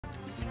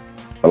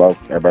Hello?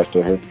 Everybody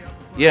still here?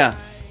 Yeah.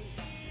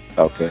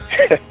 Okay.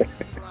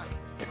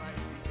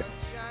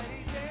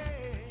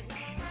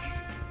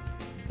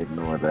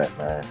 Ignore that,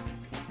 man.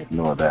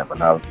 Ignore that. But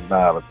now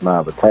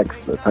the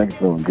tank's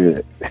doing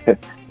good.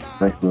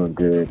 Tank's doing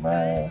good,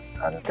 man.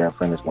 I just got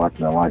finished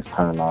watching the lights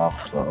turn off,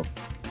 so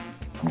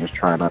I'm just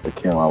trying not to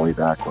kill all these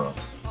aquariums.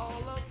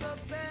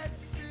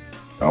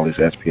 All these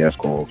SPS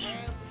corals.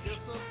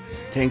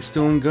 Tank's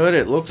doing good,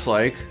 it looks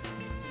like.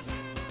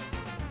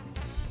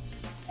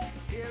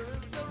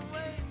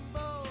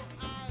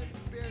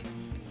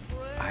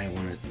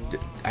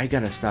 I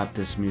gotta stop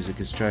this music.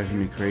 It's driving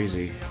me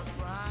crazy.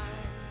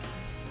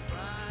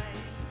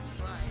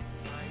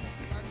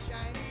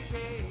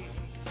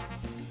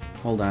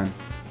 Hold on.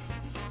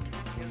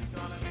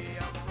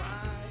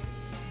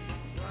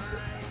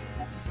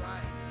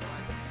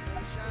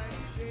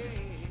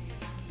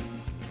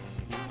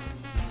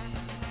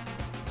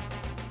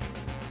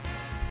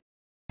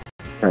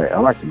 Hey, I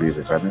like the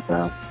music right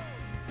now.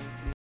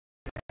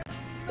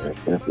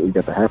 You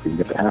get the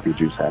happy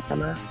juice happening,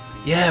 man.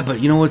 Yeah, but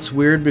you know what's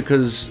weird?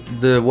 Because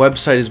the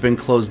website has been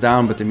closed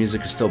down, but the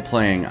music is still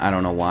playing. I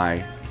don't know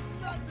why.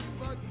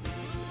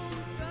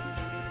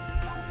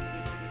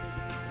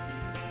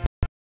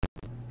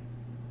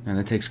 And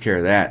that takes care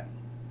of that.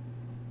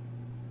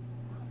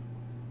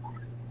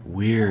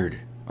 Weird.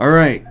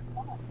 Alright.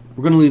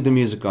 We're going to leave the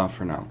music off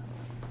for now.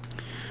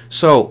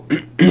 So,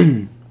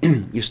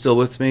 you still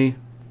with me?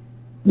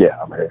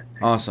 Yeah, I'm here.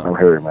 Awesome. I'm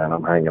here, man.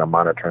 I'm hanging. I'm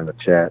monitoring the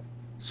chat.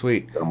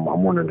 Sweet. I'm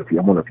wondering if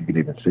you can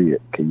even see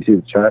it. Can you see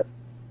the chat?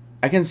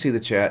 I can see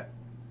the chat.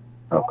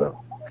 Okay.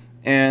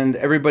 And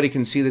everybody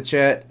can see the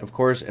chat, of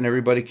course, and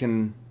everybody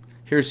can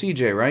hear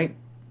CJ, right?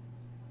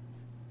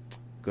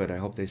 Good. I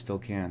hope they still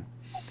can.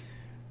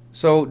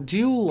 So, do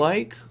you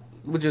like...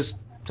 We'll just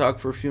talk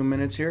for a few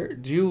minutes here.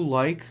 Do you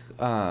like...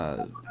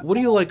 what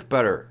do you like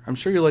better? I'm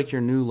sure you like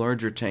your new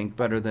larger tank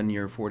better than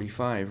your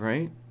 45,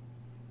 right?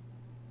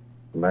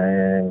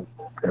 Man,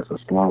 it's a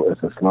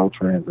slow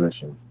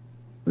transition.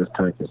 This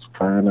tank is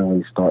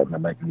finally starting to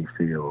make me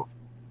feel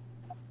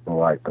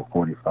like the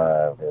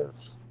 45 is,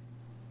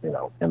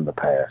 in the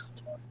past.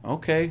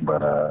 Okay.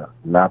 But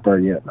not there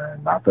yet,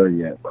 man. Not there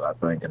yet. But I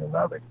think in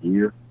another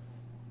year,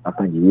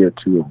 year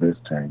 2 of this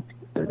tank,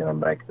 they're going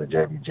to make the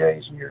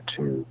JBJ's year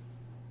 2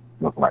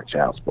 look like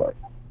child's play.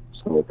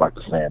 So look like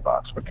the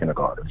sandbox for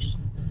kindergartners.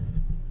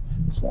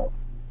 So.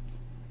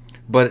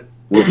 But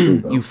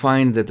you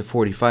find that the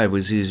 45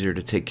 was easier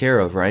to take care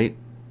of, right?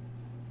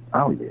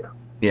 Oh, yeah.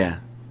 Yeah.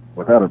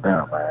 Without a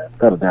doubt, man.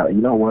 Without a doubt.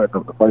 You know what?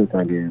 The funny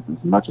thing is,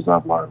 as much as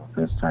I've learned with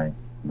this tank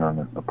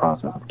during the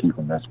process of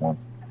keeping this one,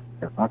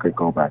 if I could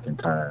go back in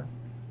time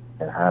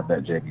and have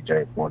that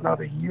JBJ for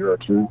another year or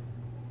 2,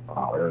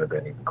 it would have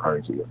been even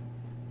crazier.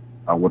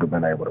 I would have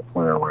been able to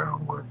play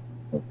around with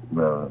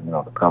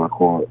the color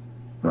coral,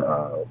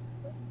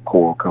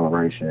 coral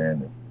coloration,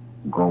 and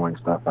growing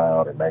stuff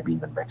out, and maybe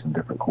even make some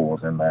different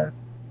corals in there.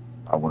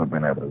 I would have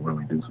been able to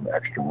really do some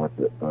extra with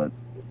it. But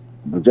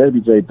the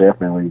JBJ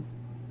definitely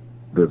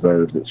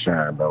deserves its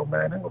shine, though,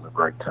 man. It was a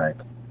great tank.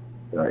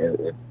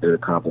 It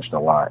accomplished a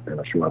lot in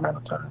a short amount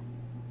of time.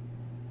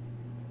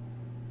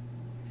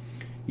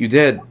 You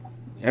did.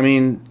 I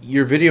mean,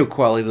 your video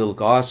quality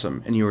looked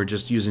awesome, and you were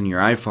just using your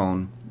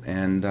iPhone,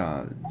 and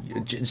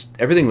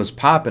everything was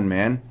popping,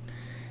 man.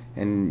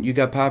 And you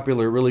got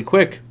popular really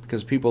quick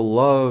because people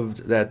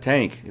loved that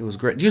tank. It was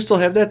great. Do you still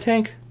have that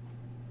tank?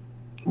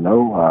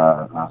 No,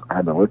 I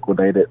had to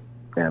liquidate it,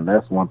 and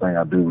that's one thing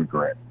I do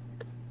regret.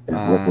 Is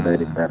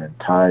liquidating that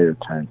entire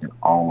tank and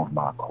all of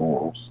my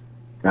corals.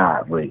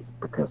 Godly,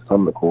 because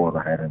some of the corals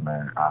I had in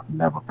there, I've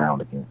never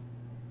found again.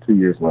 2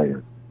 years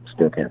later,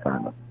 still can't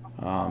find them.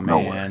 Oh, man.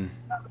 Nowhere.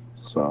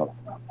 So,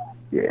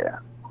 yeah.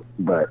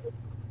 But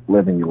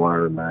living you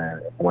learn,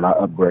 man. When I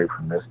upgrade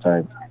from this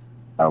tank,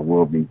 I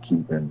will be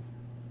keeping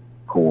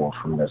corals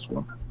from this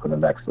one for the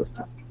next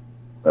system.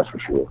 That's for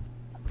sure.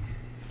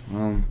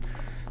 Well,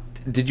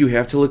 did you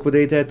have to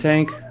liquidate that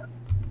tank?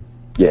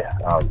 Yeah.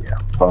 Oh, yeah.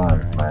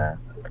 Fun, man.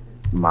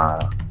 My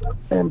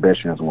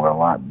ambitions were a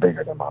lot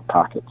bigger than my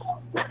pockets.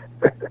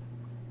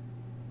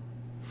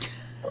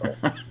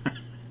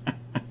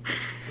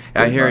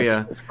 I hear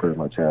you. It's pretty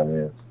much how it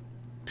is.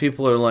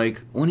 People are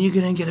like, when are you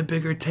going to get a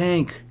bigger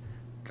tank?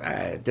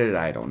 I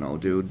don't know,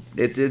 dude.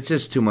 It's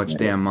just too much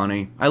damn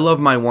money. I love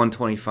my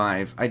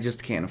 125. I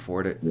just can't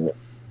afford it. Yeah.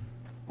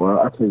 Well,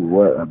 I tell you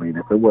what, I mean,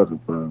 if it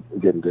wasn't for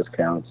getting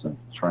discounts and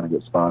trying to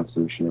get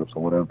sponsorships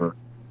or whatever,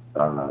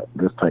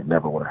 this tank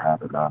never would have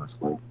happened,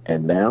 honestly.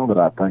 And now that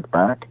I think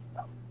back,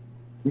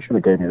 you should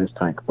have gave me this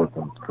tank for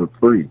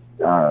free.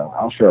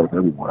 I'll share it with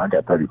everyone. I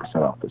got 30%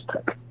 off this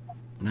tank.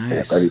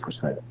 Nice. Yeah,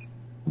 30%.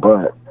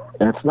 But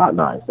that's not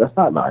nice. That's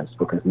not nice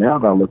because now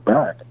that I look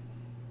back,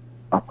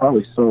 I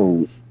probably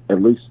sold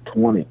at least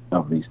 20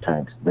 of these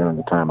tanks during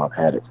the time I've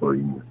had it for a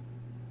year,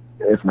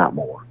 if not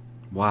more.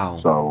 Wow.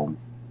 So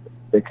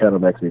it kind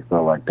of makes me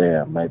feel like,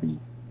 damn, maybe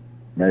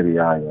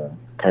I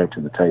came to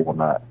the table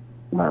not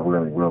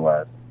really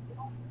realizing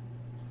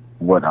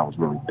what I was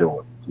really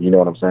doing. You know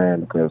what I'm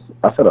saying? Because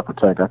I set up a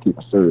tank, I keep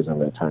a series in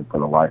that tank for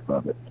the life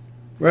of it.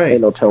 Right.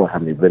 Ain't no telling how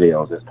many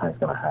videos this tank's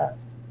gonna have.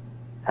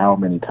 How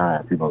many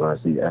times people are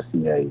gonna see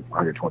SCA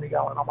 120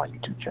 gallon on my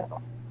YouTube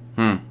channel?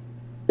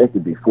 It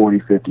could be 40,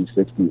 50,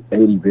 60,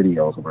 80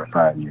 videos over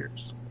 5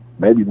 years,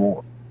 maybe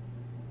more.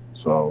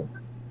 So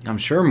I'm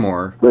sure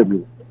more.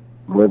 Living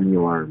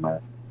you learn, man.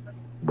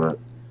 But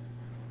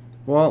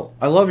well,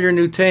 I love your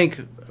new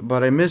tank,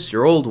 but I miss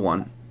your old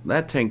one.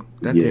 That tank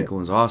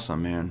was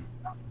awesome, man.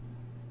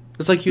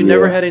 It's like you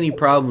never had any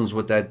problems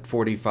with that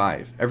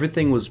 45.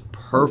 Everything was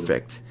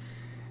perfect.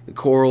 The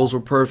corals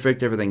were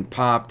perfect. Everything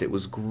popped. It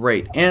was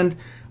great. And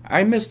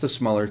I miss the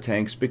smaller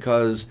tanks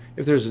because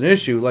if there's an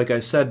issue, like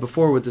I said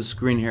before with this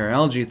green hair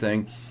algae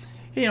thing,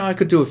 you know, I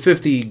could do a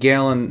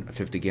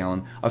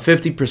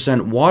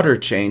 50% water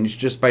change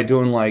just by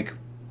doing like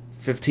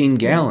 15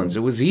 gallons.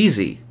 It was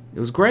easy. It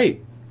was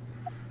great.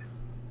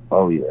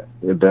 Oh yeah,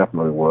 it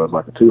definitely was.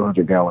 Like a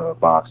 200-gallon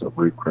box of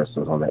reef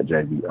crystals on that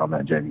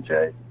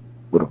JBJ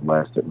would have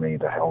lasted me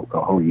the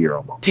whole year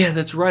almost. Yeah,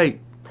 that's right.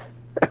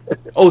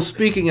 Oh,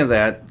 speaking of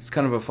that, it's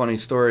kind of a funny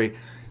story.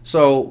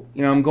 So,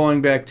 you know, I'm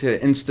going back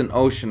to Instant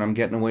Ocean. I'm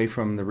getting away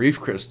from the reef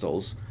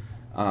crystals.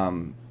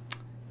 So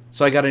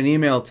I got an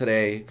email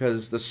today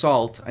because the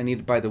salt I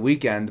needed by the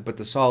weekend, but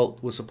the salt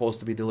was supposed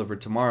to be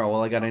delivered tomorrow.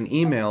 Well, I got an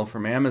email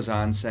from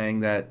Amazon saying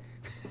that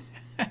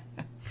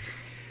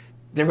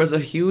there was a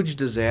huge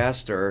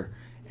disaster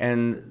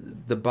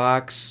and the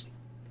box,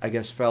 I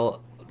guess,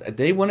 fell.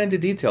 They went into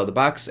detail. The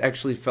box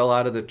actually fell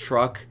out of the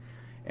truck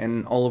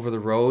and all over the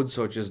road,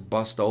 so it just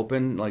bust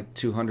open, like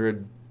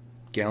 200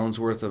 gallons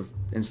worth of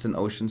Instant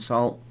Ocean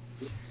salt.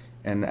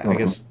 And I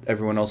guess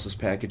everyone else's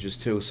packages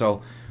too.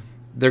 So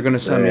they're going to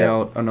send me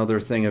out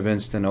another thing of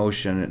Instant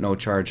Ocean at no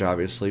charge,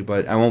 obviously,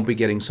 but I won't be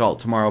getting salt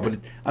tomorrow. But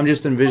I'm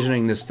just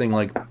envisioning this thing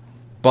like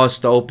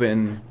bust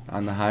open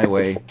on the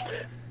highway.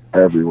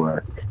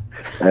 Everywhere.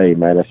 Hey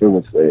man, if it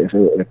was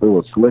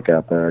slick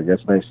out there, I guess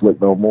it ain't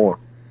slick no more.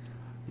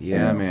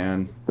 Yeah,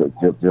 man.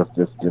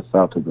 Just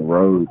out to the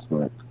roads,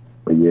 but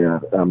yeah,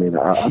 I mean,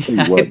 I tell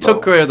you what, it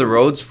took care of the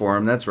roads for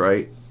him. That's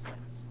right.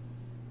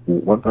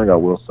 One thing I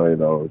will say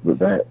though is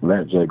that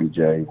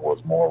JBJ was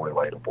more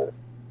relatable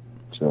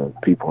to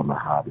people in the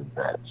hobby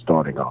that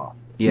starting off.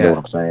 Yeah. You know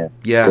what I'm saying?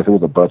 Yeah. Because it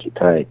was a budget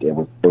tank. It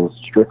was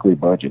strictly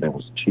budget. It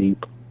was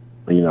cheap.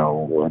 You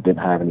know, it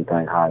didn't have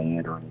anything high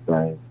end or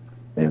anything.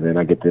 And then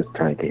I get this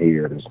tank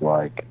here, and it's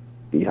like,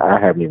 I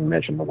haven't even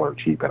mentioned the word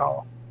cheap at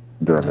all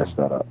during this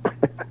setup.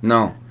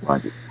 No.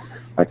 Like,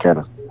 it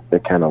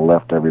kind of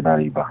left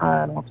everybody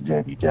behind with the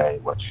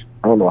JBJ, which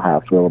I don't know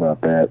how I feel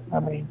about that. I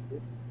mean,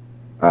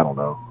 I don't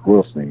know.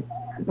 We'll see.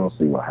 We'll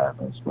see what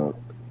happens. But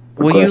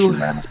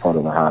man, it's part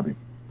of the hobby.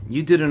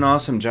 You did an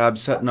awesome job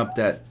setting up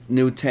that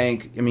new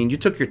tank. I mean, you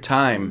took your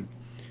time,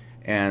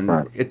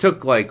 and it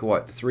took like,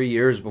 3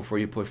 years before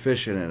you put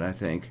fish in it, I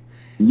think.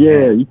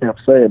 Yeah, you kept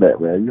saying that,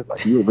 man. You're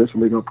like, you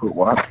eventually gonna put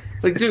water.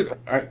 Like, dude,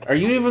 are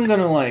you even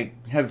gonna like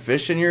have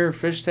fish in your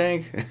fish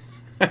tank?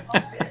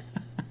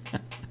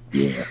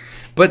 Yeah,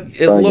 but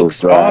it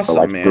looks awesome,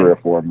 for like man. 3 or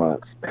 4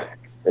 months.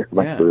 It's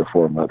like 3 or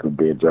 4 months of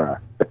being dry.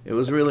 It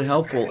was really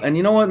helpful, and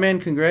you know what, man?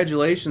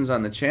 Congratulations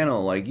on the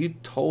channel. Like, you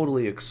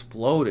totally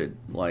exploded.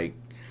 Like,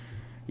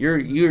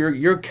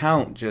 your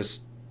count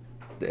just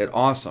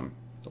awesome.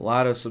 A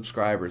lot of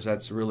subscribers.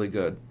 That's really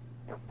good.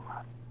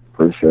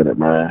 Appreciate it,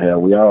 man.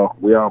 Hell, we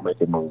all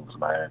making moves,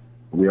 man.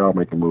 We all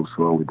making moves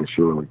slowly but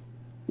surely.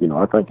 You know,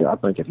 I think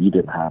if you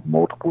didn't have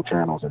multiple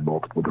channels in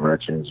multiple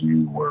directions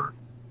you were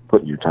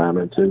putting your time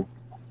into,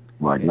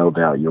 like no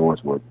doubt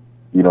yours would.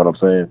 You know what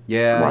I'm saying?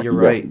 Yeah, like, you're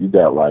right. You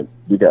got like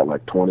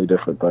 20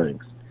 different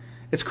things.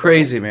 It's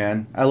crazy,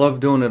 man. I love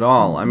doing it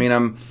all. I mean,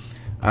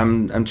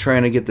 I'm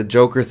trying to get the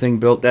Joker thing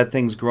built. That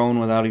thing's grown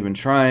without even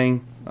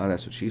trying. Oh,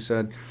 that's what she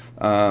said.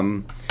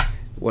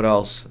 What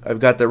else? I've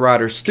got the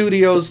Rodder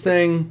Studios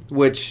thing,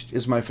 which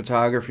is my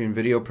photography and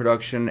video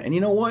production. And you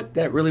know what?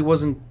 That really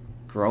wasn't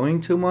growing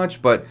too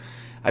much, but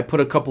I put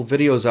a couple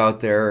videos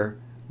out there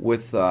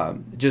with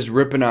just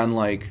ripping on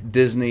like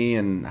Disney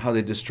and how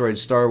they destroyed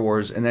Star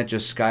Wars, and that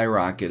just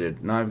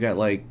skyrocketed. Now I've got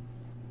like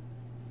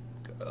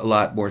a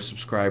lot more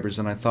subscribers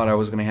than I thought I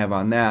was going to have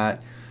on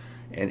that.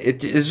 And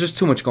it's just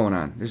too much going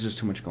on. There's just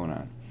too much going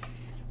on.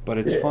 But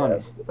it's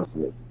fun.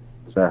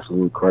 It's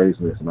absolute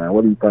craziness, man.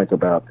 What do you think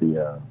about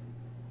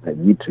that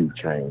YouTube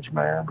change,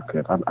 man?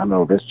 Because I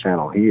know this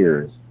channel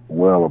here is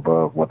well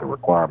above what the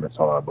requirements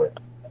are, but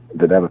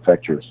did that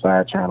affect your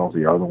side channels,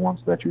 the other ones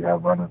that you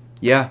have running?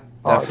 Yeah,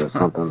 definitely.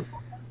 Something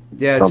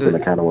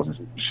that kind of was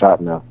shot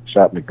in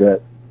the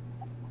gut.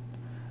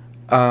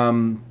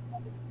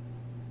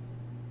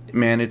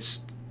 Man,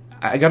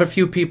 I got a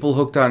few people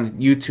hooked on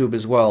YouTube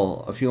as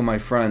well, a few of my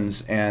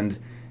friends, and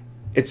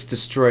it's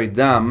destroyed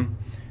them.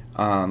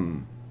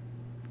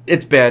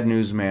 It's bad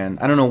news, man.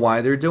 I don't know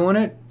why they're doing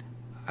it.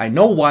 I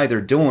know why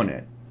they're doing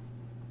it,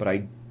 but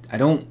I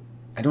don't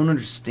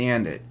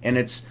understand it. And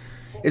it's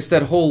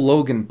that whole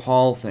Logan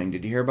Paul thing.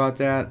 Did you hear about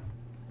that?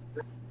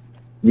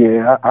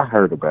 Yeah, I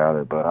heard about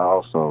it, but I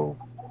also,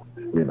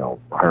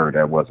 heard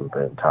that wasn't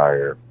the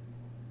entire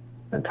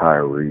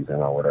entire reason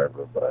or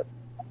whatever.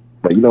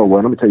 But you know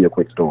what? Let me tell you a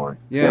quick story.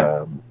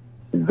 Yeah.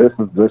 This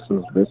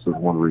is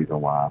one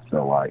reason why I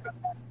feel like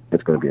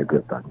it's going to be a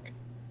good thing.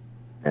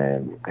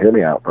 And hear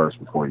me out first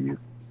before you.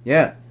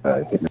 Yeah.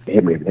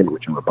 Hit me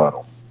with your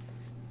rebuttal.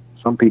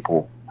 Some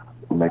people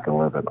make a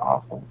living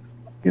off of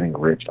getting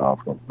rich off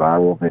of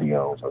viral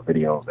videos or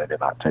videos that did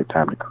not take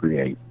time to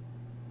create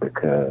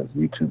because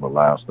YouTube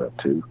allows them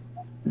to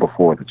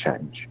before the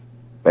change.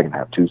 They can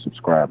have 2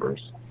 subscribers,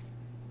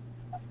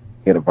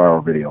 get a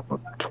viral video for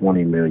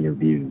 20 million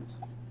views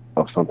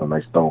of something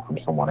they stole from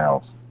someone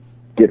else,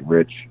 get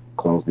rich,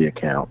 close the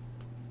account,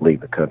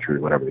 leave the country,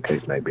 whatever the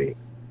case may be.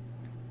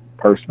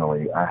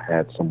 Personally, I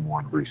had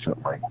someone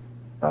recently,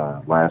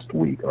 last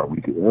week, or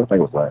week, I think it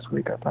was last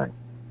week, I think,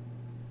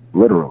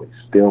 literally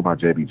steal my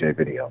JBJ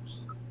videos,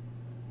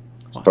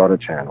 start a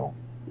channel,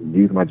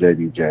 use my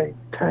JBJ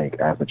tank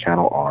as the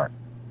channel art,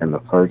 and the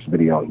first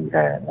video he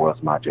had was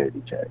my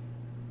JBJ,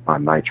 my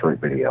nitrate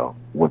video,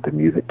 with the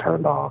music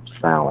turned off,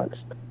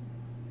 silenced,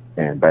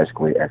 and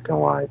basically acting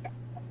like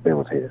it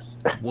was his.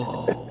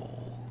 Whoa.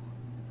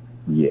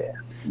 Yeah.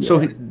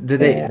 So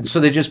So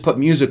they just put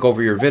music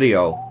over your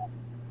video?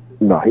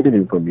 No, he didn't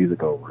even put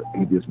music over it.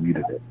 He just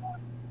muted it.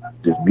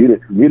 Just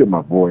muted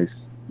my voice,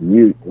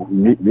 muted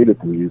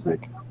the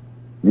music,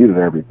 muted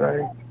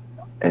everything.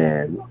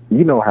 And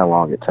you know how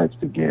long it takes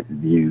to get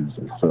views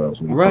and subs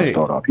when you first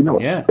start off. You know,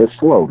 it's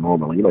slow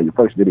normally. You know, your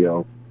first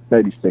video,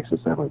 maybe 6 or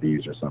 7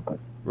 views or something.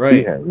 Right.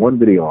 He had one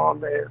video on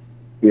there.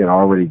 He had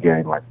already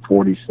gained like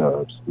 40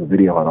 subs. The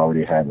video had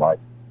already had like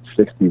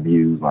 60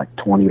 views, like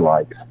 20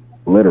 likes,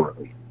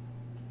 literally.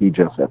 He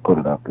just had put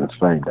it up the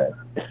same day.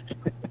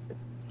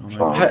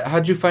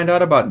 How'd you find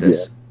out about this?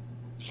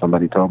 Yeah.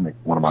 Somebody told me,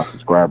 one of my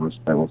subscribers,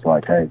 that was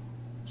like, hey,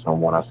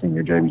 someone, I seen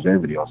your JBJ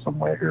video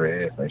somewhere, here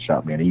it is. They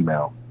shot me an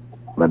email.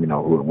 Let me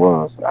know who it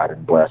was. I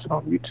didn't blast it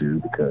on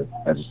YouTube because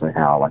that's just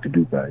how I like to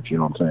do things, you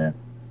know what I'm saying?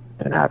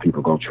 And how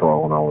people go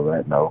troll and all of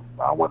that. No,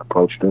 I went and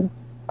approached him.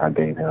 I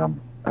gave him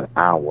an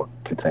hour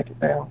to take it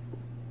down.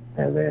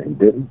 And then he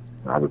didn't.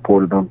 I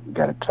reported him,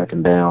 got it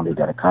taken down. He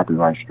got a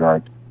copyright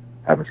strike.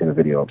 Haven't seen a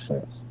video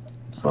since.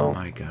 So, oh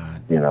my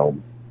God. You know,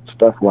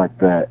 stuff like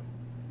that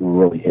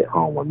really hit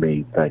home with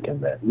me, thinking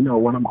that, you know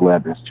what, I'm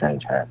glad this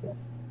change happened.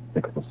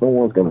 Because if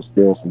someone's going to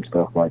steal some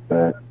stuff like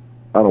that,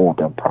 I don't want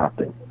them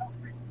profiting.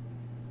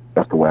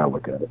 That's the way I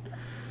look at it.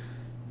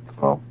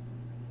 So,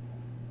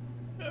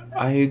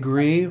 I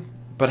agree,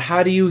 but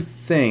how do you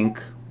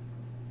think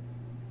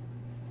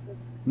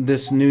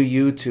this new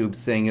YouTube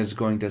thing is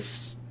going to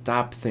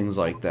stop things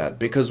like that?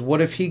 Because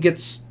what if he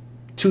gets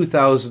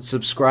 2,000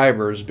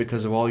 subscribers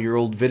because of all your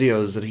old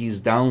videos that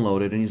he's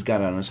downloaded and he's got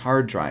on his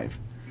hard drive?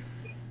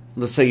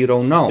 Let's say you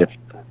don't know.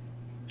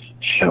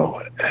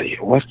 So,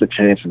 what's the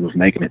chances of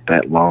making it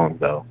that long,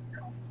 though,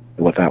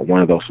 without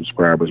one of those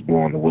subscribers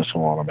blowing the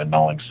whistle on them and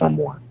knowing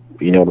someone?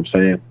 You know what I'm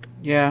saying?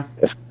 Yeah.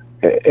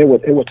 It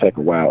would take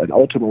a while. And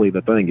ultimately,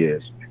 the thing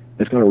is,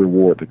 it's going to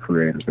reward the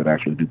creators that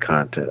actually do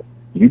content.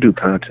 You do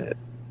content.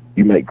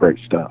 You make great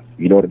stuff.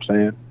 You know what I'm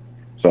saying?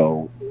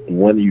 So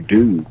when you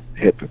do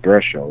hit the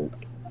threshold,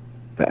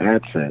 the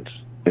AdSense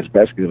is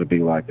basically going to be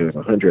like there's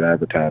 100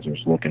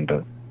 advertisers looking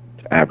to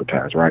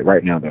advertise, right?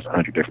 Right now, there's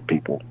 100 different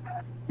people.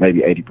 Maybe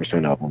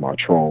 80% of them are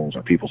trolls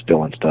or people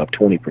stealing stuff.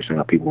 20%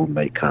 are people who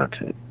make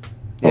content.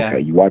 Yeah.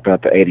 Okay, you wipe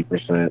out the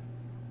 80%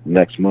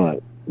 next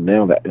month.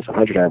 Now that it's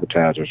 100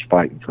 advertisers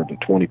fighting for the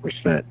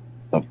 20%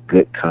 of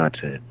good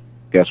content,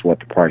 guess what?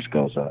 The price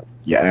goes up.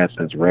 Your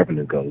AdSense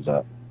revenue goes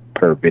up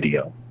per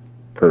video,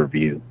 per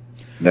view.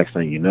 Next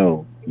thing you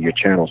know, your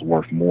channel's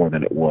worth more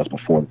than it was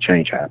before the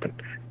change happened.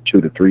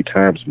 2 to 3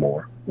 times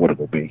more what it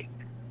will be.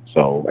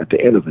 So at the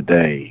end of the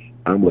day,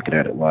 I'm looking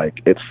at it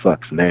like it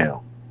sucks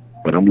now,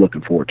 but I'm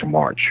looking forward to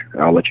March.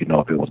 I'll let you know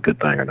if it was a good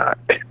thing or not.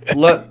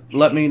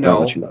 let me know.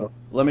 I'll let you know.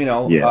 Let me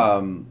know.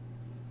 Yeah.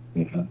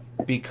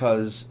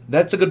 Because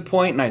that's a good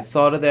point, and I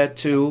thought of that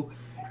too.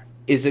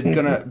 Is it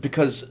gonna,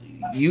 because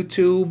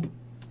YouTube,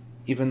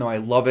 even though I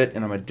love it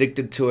and I'm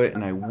addicted to it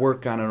and I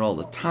work on it all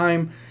the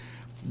time,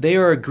 they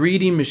are a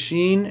greedy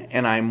machine,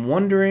 and I'm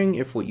wondering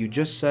if what you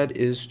just said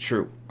is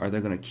true. Are they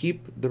going to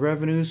keep the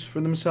revenues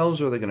for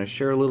themselves, or are they going to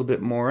share a little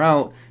bit more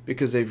out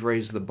because they've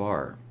raised the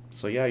bar?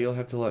 So yeah, you'll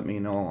have to let me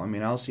know. I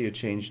mean, I'll see a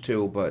change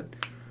too, but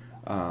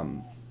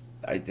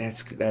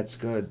that's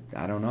good.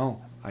 I don't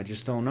know. I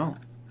just don't know.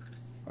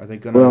 Are they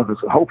going to... Well,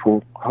 it's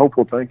hopeful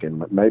thinking.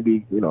 But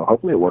maybe,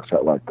 hopefully it works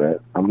out like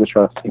that. I'm just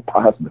trying to stay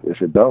positive.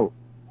 If it don't,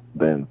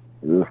 then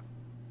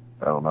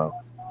I don't know.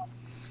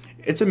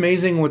 It's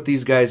amazing what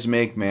these guys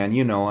make, man.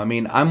 I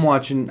mean, I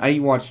watch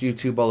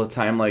YouTube all the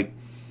time. Like,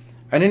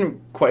 I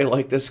didn't quite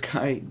like this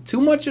guy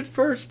too much at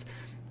first,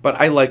 but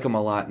I like him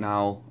a lot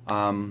now.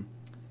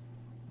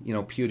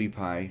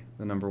 PewDiePie,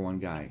 the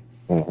 #1 guy.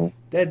 Mm-hmm.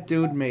 That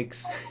dude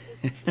makes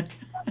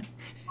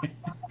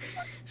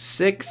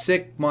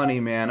sick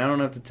money, man. I don't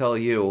have to tell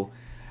you.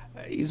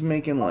 He's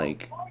making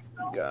like,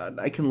 God,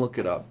 I can look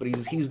it up, but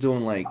he's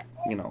doing like,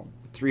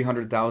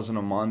 $300,000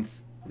 a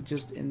month.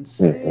 Just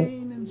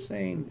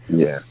insane.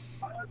 Yeah.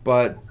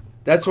 But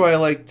that's why I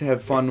like to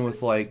have fun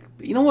with, like,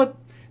 you know what?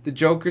 the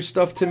Joker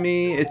stuff to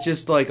me, it's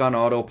just like on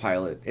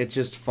autopilot. It's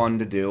just fun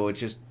to do. It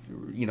just,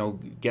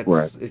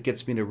 it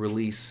gets me to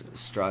release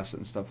stress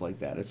and stuff like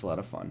that. It's a lot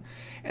of fun.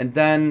 And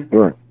then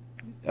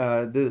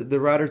the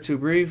Rotter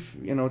Tube Reef,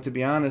 to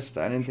be honest,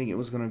 I didn't think it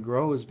was going to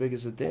grow as big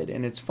as it did.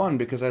 And it's fun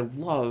because I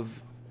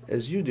love,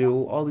 as you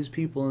do, all these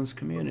people in this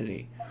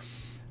community.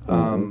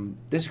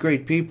 There's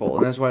great people,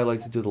 and that's why I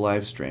like to do the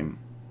live stream.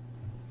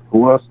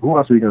 Who else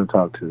are you going to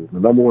talk to? The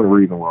number one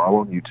reason we're all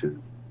on YouTube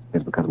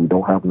is because we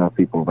don't have enough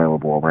people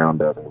available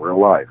around us in real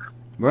life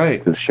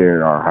to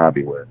share our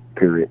hobby with,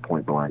 period,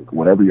 point blank.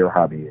 Whatever your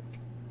hobby is.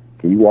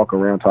 Can you walk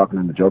around talking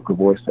in the Joker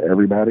voice to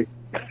everybody?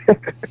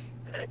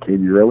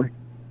 Can you really?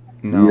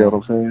 No. You know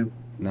what I'm saying?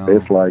 No.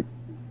 It's like,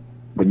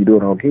 when you do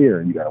it on here,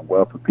 and you got a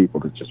wealth of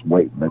people that's just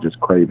waiting, they're just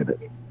craving it.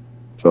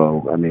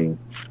 So, I mean,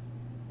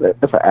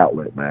 it's an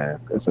outlet, man.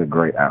 It's a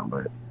great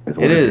outlet.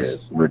 It is,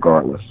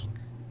 regardless.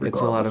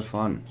 It's a lot of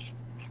fun.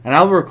 And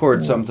I'll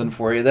record something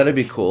for you. That'd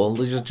be cool.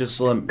 Just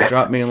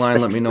drop me a line.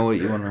 Let me know what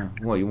you want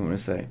me to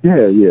say.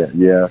 Yeah.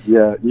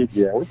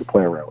 We can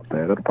play around with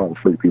that. That'll probably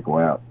freak people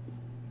out.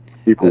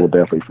 People will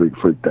definitely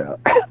freaked out.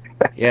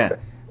 Yeah.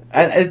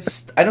 I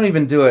don't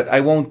even do it.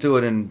 I won't do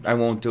it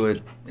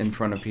in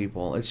front of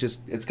people.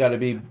 It's got to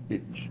be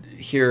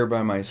here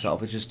by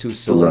myself. It's just too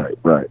silly.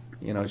 Right.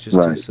 It's just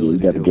too silly. You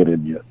got to get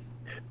in you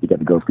got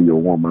to go through your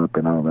warm up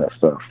and all that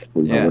stuff.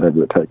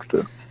 Whatever it takes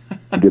to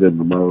get in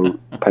the mode,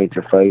 paint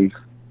your face,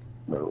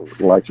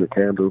 light your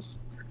candles.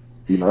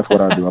 That's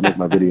what I do. I make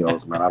my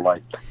videos, man.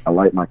 I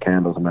light my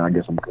candles, man. I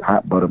get some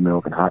hot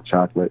buttermilk and hot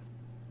chocolate.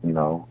 I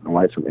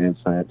light some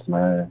incense,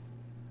 man.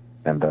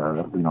 And,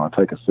 I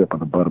take a sip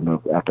of the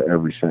buttermilk after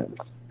every sentence.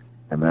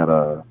 And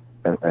that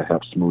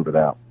helps smooth it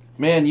out.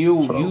 Man,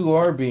 you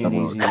are being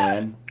easy,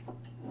 man.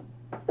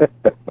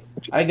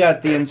 I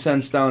got the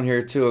incense down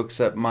here, too,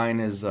 except mine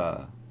is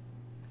a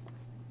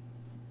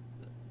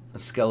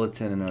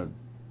skeleton in a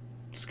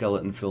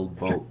skeleton-filled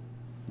boat.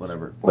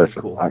 Whatever.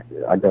 Listen, cool.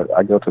 I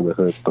go to the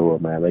hood store,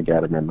 man. They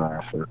got them in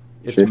there for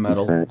it's 50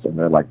 metal. cents, and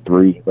they're like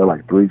 3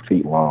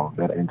 feet long.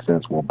 That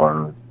incense will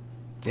burn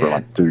for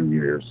like 2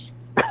 years.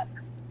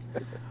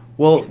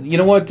 Well, you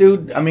know what,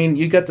 dude? I mean,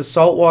 you got the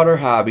saltwater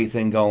hobby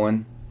thing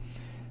going.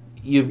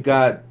 You've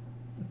got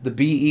the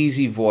Be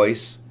Easy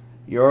voice.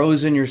 You're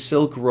always in your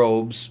silk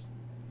robes.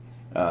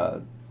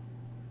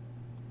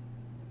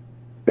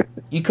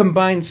 You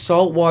combine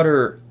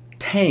saltwater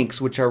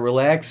tanks, which are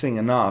relaxing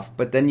enough,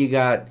 but then you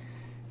got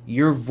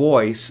your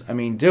voice. I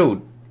mean,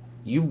 dude,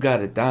 you've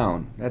got it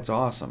down. That's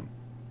awesome.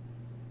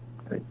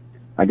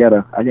 I got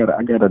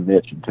a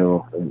niche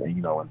until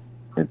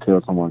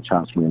someone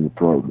chops me in the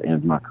throat and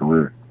ends my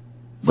career.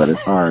 But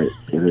it's all right.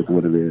 It is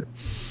what it is.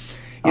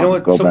 I'll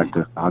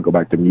go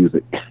back to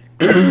music.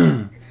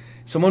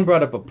 Someone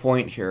brought up a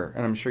point here,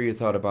 and I'm sure you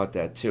thought about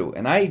that too.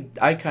 And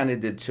I kind of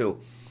did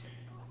too.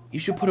 You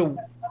should put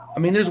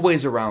there's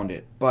ways around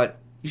it, but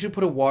you should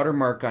put a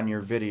watermark on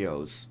your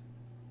videos.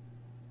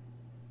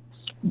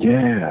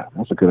 Yeah,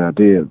 that's a good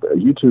idea.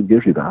 YouTube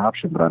gives you the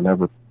option, but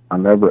I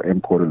never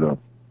imported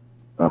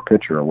a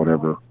picture or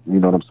whatever. You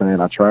know what I'm saying?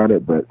 I tried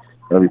it, but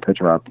every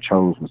picture I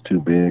chose was too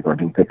big or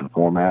didn't fit the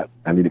format.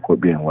 I need to quit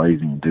being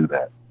lazy and do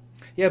that.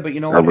 Yeah, but you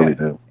know what? I really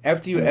do.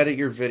 After you edit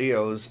your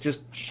videos,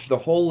 just the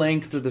whole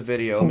length of the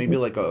video, maybe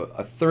like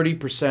a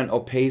 30%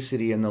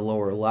 opacity in the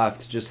lower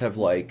left, just have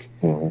like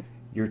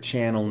your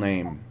channel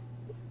name.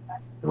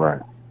 Right.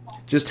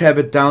 Just have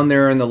it down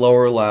there in the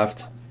lower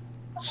left.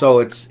 So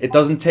it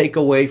doesn't take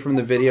away from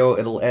the video.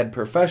 It'll add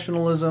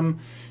professionalism,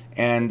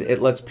 and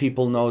it lets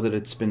people know that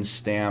it's been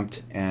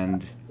stamped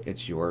and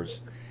it's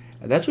yours.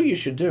 That's what you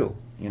should do,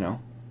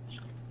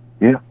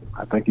 Yeah,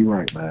 I think you're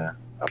right, man.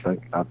 I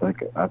think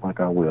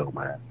I will,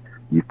 man.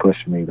 You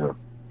pushed me to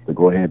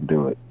go ahead and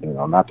do it.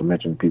 Not to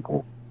mention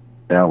people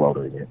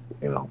downloading it.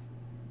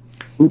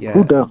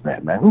 Who does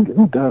that, man?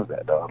 Who does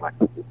that, dog? Like,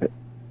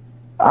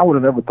 I would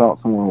have never thought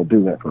someone would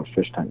do that for a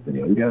fish tank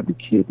video. You gotta be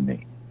kidding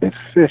me. It's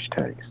fish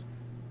tanks.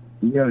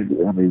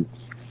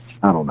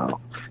 I don't know.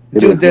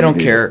 Dude, they don't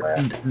care.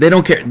 They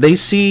don't care. They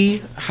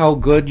see how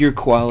good your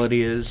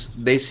quality is.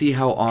 They see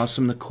how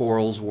awesome the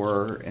corals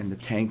were and the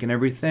tank and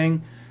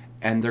everything,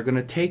 and they're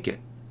gonna take it.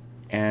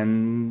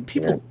 And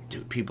people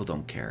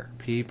don't care.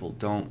 People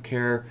don't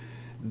care.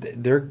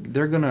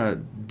 They're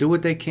gonna do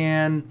what they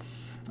can.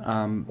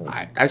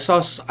 I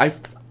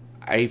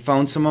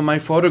found some of my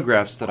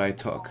photographs that I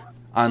took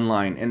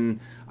online,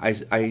 and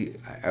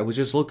I was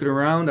just looking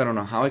around. I don't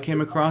know how I came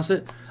across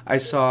it. I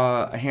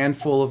saw a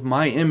handful of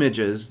my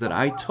images that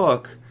I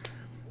took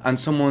on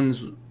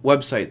someone's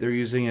website. They're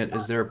using it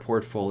as their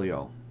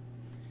portfolio.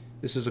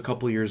 This is a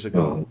couple years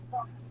ago,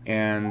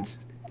 and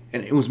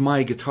it was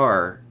my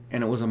guitar,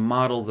 and it was a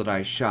model that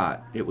I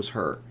shot. It was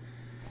her,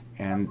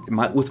 and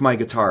with my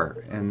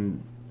guitar,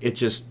 and it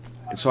just.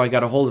 So I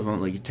got a hold of him.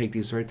 Like, you take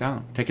these right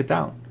down. Take it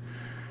down.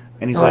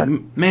 And he's like,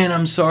 man,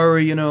 I'm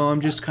sorry,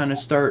 I'm just kind of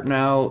starting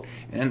out,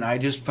 and I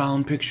just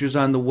found pictures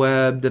on the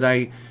web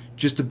that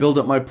just to build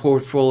up my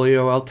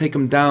portfolio. I'll take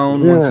them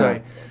down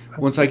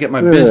once I get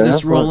my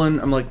business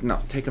rolling. I'm like, no,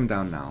 take them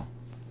down now.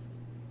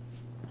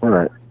 All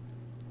right.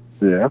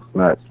 Yeah, that's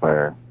nuts,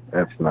 man.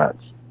 That's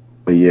nuts.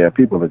 But yeah,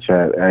 people in the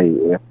chat, hey,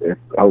 if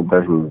I hope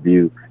there's a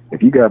review.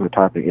 If you guys are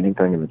typing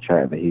anything in the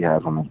chat that he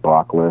has on his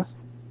block list,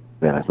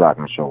 then it's not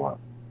going to show up.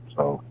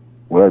 So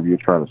whatever you're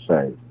trying to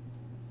say,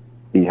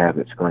 he has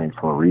it screened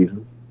for a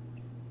reason.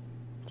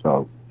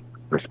 So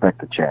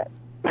respect the chat.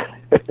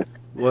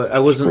 Well, I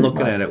wasn't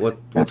looking at it.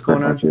 What's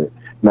going on?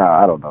 No,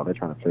 I don't know. They're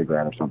trying to figure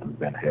out if something's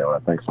been held. I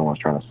think someone's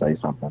trying to say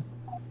something.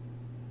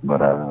 But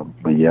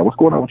yeah, what's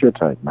going on with your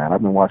tank, man?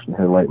 I've been watching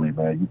here lately,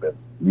 man.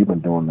 You've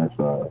been doing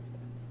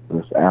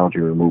this algae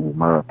removal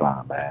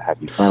marathon, man.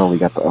 Have you finally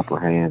got the upper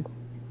hand?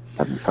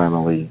 Have you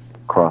finally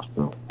crossed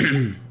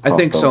the? I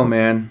think so,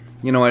 man.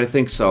 You know, I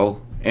think so.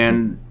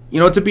 And you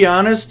know, to be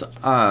honest,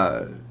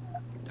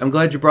 I'm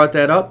glad you brought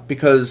that up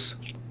because,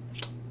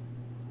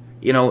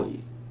 you know,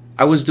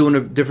 I was doing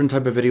a different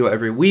type of video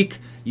every week.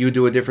 You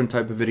do a different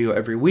type of video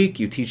every week.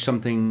 You teach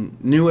something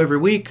new every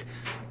week.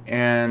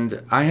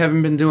 And I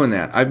haven't been doing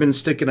that. I've been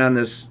sticking on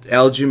this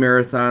algae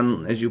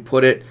marathon, as you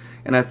put it.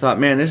 And I thought,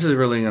 man, this is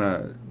really going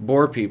to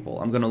bore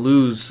people. I'm going to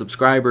lose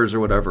subscribers or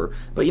whatever.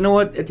 But you know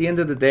what? At the end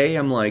of the day,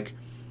 I'm like,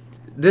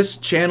 this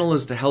channel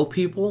is to help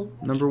people,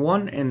 number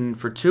one. And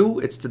for two,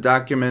 it's to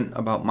document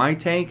about my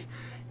tank.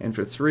 And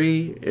for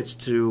three, it's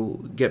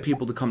to get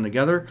people to come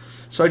together.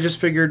 So I just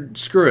figured,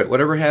 screw it.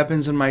 Whatever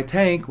happens in my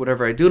tank,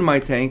 whatever I do to my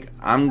tank,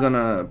 I'm going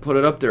to put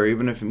it up there,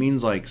 even if it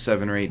means like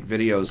 7 or 8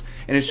 videos.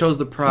 And it shows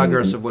the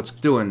progress of what's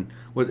doing,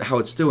 how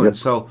it's doing. Yep.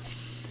 So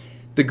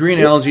the green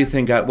algae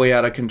thing got way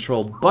out of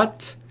control.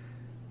 But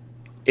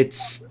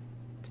it's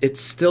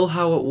still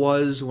how it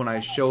was when I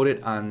showed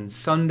it on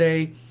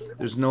Sunday.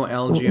 There's no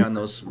algae on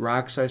those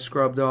rocks I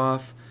scrubbed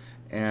off.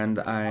 And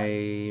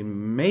I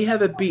may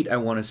have it beat, I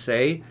want to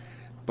say.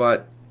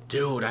 But,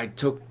 dude, I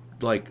took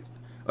like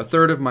a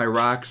third of my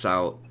rocks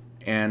out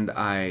and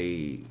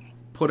I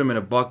put them in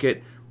a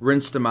bucket,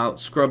 rinsed them out,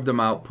 scrubbed them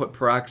out, put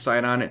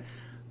peroxide on it.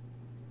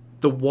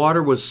 The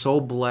water was so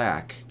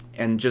black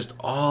and just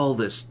all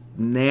this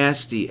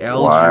nasty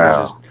algae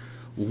was just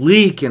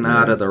leaking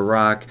out of the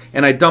rock.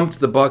 And I dumped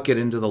the bucket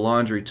into the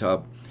laundry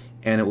tub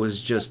and it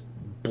was just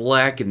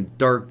black and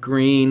dark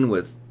green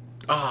with,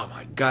 oh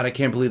my God, I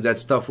can't believe that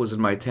stuff was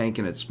in my tank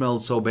and it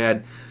smelled so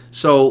bad.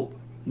 So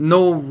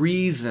no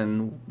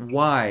reason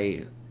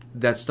why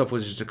that stuff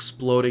was just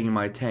exploding in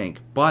my tank.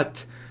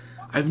 But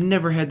I've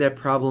never had that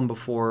problem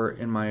before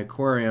in my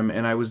aquarium,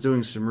 and I was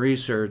doing some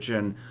research,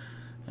 and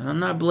I'm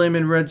not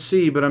blaming Red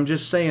Sea, but I'm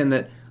just saying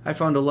that I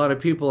found a lot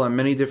of people on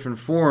many different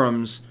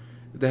forums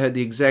that had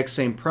the exact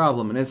same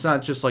problem. And it's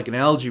not just like an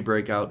algae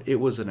breakout, it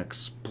was an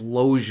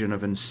explosion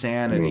of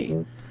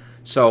insanity.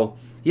 So,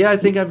 yeah, I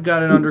think I've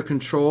got it under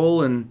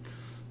control, and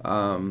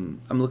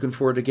I'm looking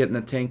forward to getting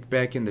the tank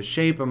back into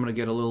shape. I'm going to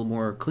get a little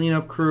more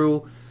cleanup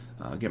crew,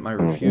 get my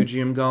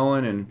Refugium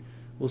going, and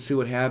we'll see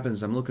what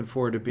happens. I'm looking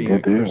forward to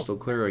being crystal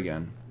clear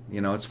again.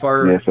 You know, it's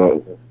far. Yeah,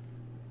 so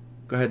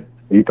go ahead.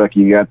 You think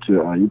you got to?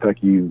 You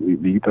think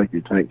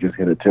your tank just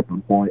hit a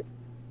tipping point?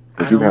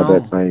 Because you have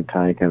that same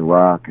tank and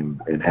rock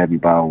and have you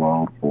bottled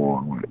on for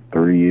what,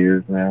 3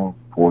 years now,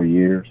 4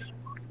 years,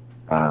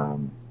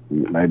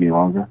 maybe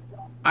longer.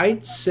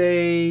 I'd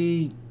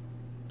say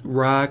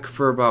rock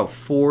for about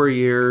 4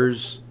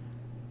 years,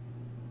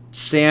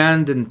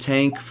 sand and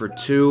tank for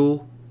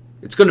 2.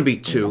 It's going to be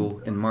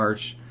 2 in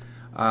March.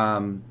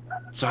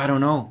 So I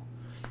don't know.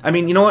 I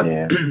mean, you know what?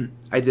 Yeah.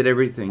 I did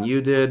everything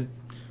you did.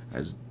 I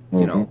was,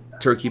 you know,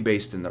 turkey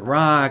based in the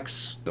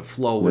rocks. The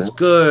flow was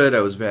good.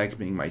 I was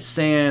vacuuming my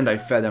sand. I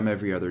fed them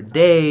every other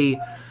day.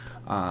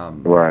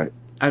 Right.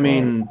 I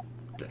mean,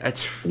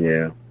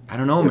 I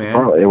don't know, man.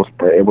 It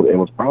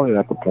was probably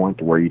at the point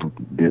to where you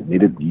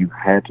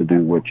had to do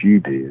what you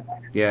did,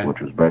 which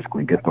was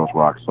basically get those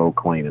rocks so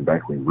clean and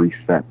basically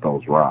reset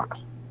those rocks.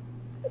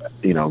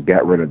 You know,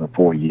 got rid of the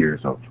 4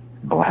 years of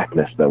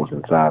blackness that was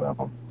inside of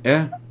them.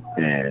 Yeah.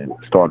 And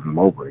started them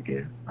over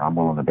again. I'm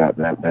willing to bet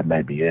that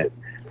may be it.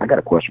 I got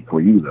a question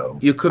for you though.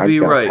 You could be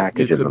right.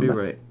 You could be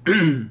right.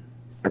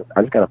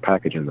 I just got a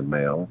package in the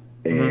mail,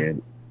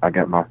 and I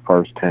got my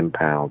first 10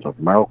 pounds of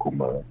Miracle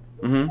Mud.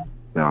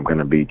 Now I'm going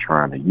to be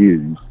trying to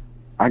use.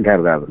 I got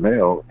it out of the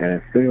mail, and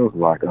it feels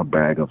like a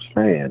bag of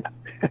sand.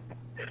 I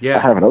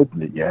haven't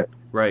opened it yet,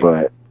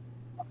 but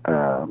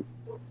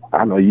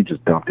I know you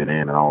just dumped it in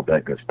and all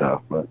that good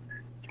stuff. But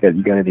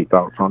you got any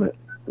thoughts on it?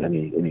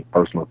 Any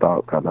personal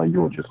thoughts? I know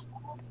you'll just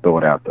throw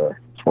it out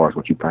there as far as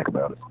what you think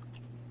about it.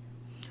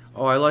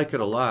 Oh, I like it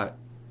a lot.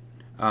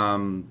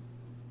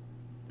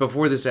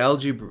 Before this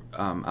algae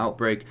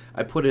outbreak,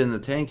 I put it in the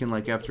tank, and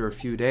like after a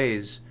few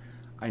days,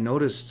 I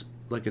noticed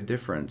like a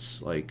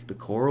difference. Like the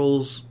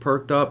corals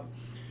perked up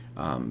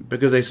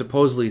because they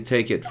supposedly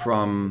take it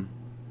from,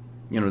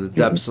 you know, the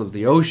depths of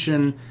the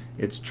ocean.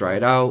 It's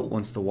dried out.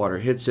 Once the water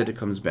hits it, it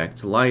comes back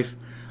to life.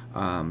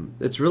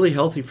 It's really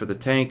healthy for the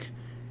tank,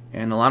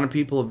 and a lot of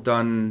people have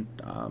done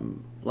a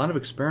lot of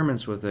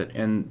experiments with it,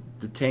 and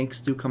the tanks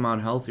do come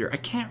out healthier. I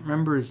can't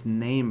remember his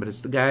name, but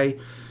it's the guy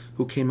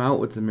who came out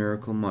with the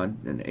Miracle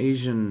Mud, an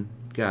Asian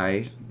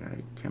guy. I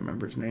can't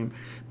remember his name,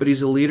 but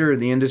he's a leader in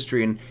the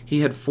industry, and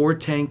he had 4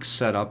 tanks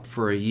set up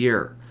for a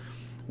year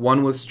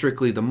one with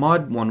strictly the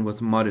mud, one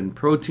with mud and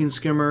protein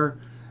skimmer,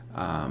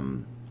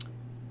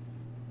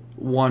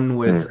 one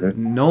with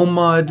no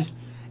mud,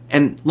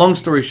 and long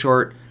story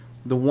short,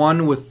 the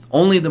one with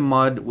only the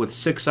mud with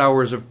 6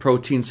 hours of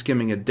protein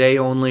skimming a day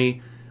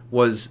only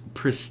was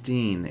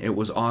pristine. It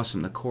was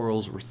awesome. The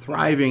corals were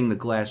thriving. The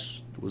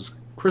glass was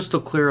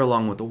crystal clear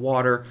along with the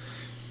water.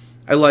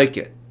 I like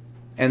it.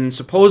 And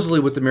supposedly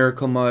with the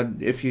Miracle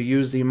Mud, if you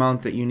use the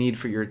amount that you need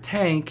for your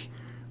tank,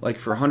 like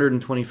for a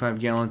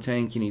 125-gallon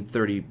tank, you need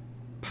 30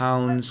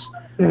 pounds,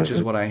 which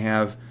is what I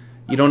have.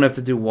 You don't have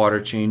to do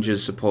water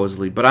changes,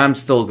 supposedly, but I'm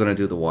still going to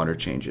do the water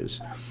changes.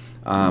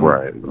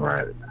 Right.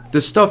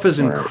 The stuff is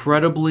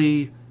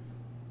incredibly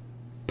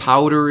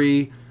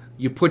powdery.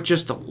 You put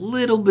just a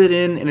little bit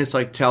in, and it's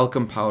like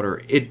talcum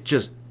powder. It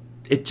just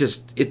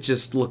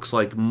looks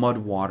like mud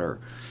water.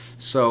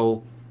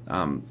 So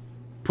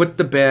put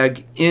the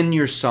bag in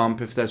your sump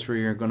if that's where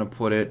you're going to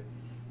put it.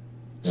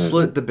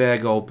 Slit the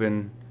bag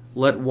open.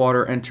 Let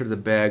water enter the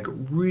bag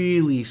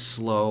really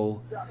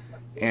slow,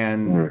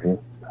 and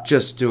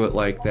just do it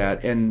like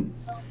that. And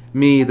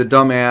me, the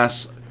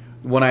dumbass,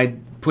 when I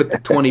put the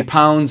 20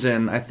 pounds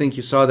in, I think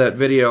you saw that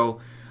video.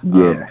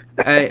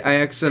 I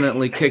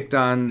accidentally kicked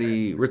on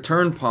the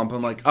return pump.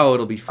 I'm like, oh,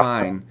 it'll be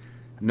fine.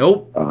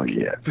 Nope. Oh,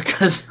 yeah.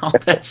 Because all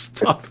that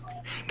stuff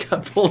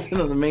got pulled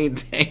into the main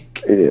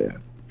tank. Yeah.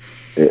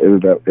 It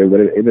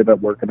ended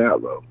up working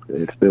out, though.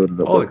 It still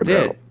ended up working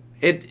out.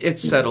 It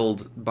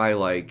settled by,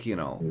 like,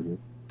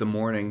 the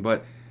morning.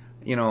 But,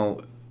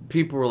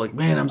 people were like,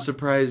 man, I'm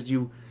surprised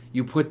you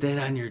put that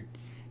on your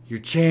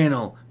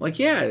channel. Like,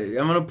 yeah,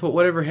 I'm going to put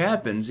whatever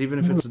happens, even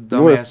if it's a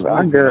dumbass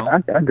move.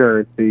 I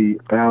guarantee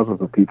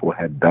thousands of people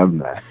had done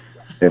that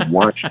and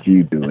watched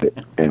you do it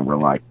and were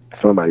like,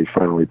 somebody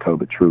finally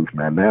told the truth,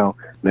 man. Now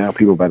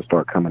people better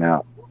start coming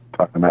out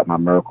talking about my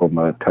Miracle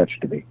Mud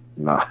touched me.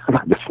 No,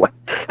 I'm just like...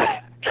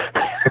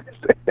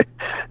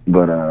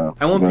 But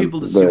I want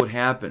people to see what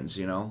happens,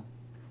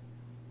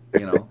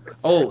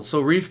 Oh, so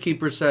Reef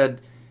Keeper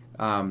said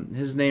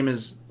his name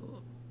is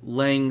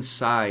Leng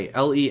Sai,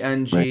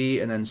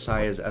 Leng, and then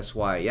Sai is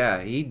SY.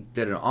 Yeah, he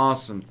did an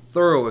awesome,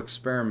 thorough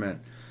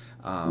experiment.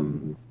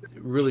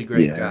 Really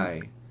great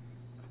guy.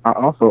 I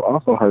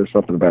also heard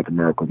something about the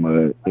Miracle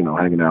Mud,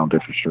 hanging out on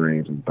different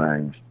streams and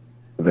things.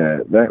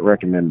 That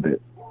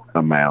recommended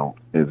amount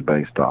is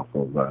based off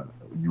of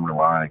you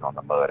relying on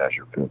the mud as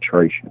your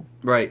filtration.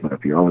 Right. But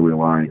if you're only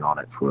relying on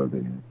it for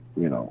the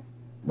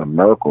the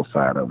miracle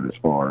side of it, as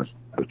far as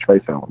the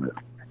trace element,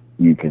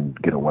 you can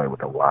get away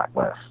with a lot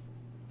less.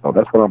 So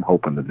that's what I'm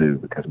hoping to do,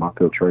 because my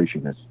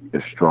filtration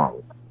is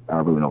strong. I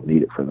really don't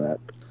need it for that.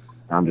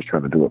 I'm just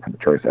trying to do it for the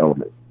trace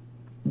element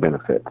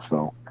benefit.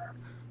 So,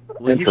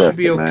 well, you should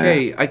be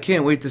okay. Man. I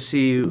can't wait to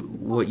see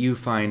what you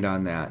find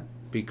on that,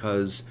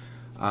 because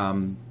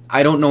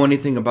I don't know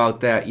anything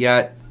about that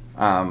yet.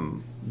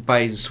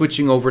 By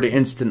switching over to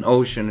Instant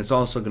Ocean, it's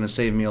also going to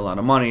save me a lot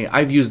of money.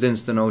 I've used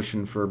Instant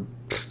Ocean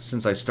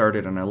since I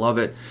started, and I love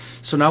it.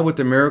 So now with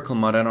the Miracle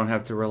Mud, I don't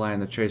have to rely on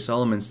the trace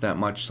elements that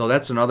much. So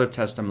that's another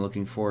test I'm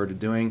looking forward to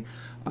doing,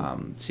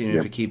 seeing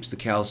if it keeps the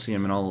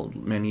calcium and all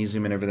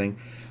magnesium and everything.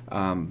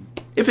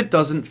 If it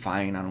doesn't,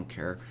 fine, I don't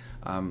care.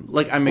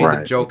 Like I made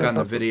the joke on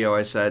the video.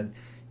 I said,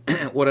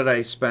 what did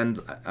I spend?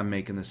 I'm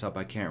making this up.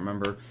 I can't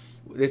remember.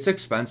 It's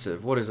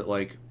expensive. What is it,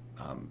 like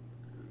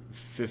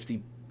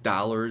 $50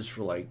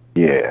 for like...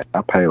 Yeah,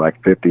 I pay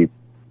like $55.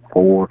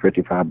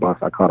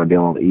 I caught a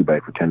deal on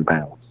eBay for 10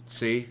 pounds.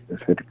 See?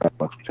 It's $55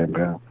 for 10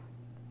 pounds.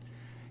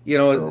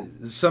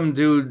 Some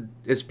dude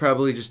is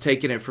probably just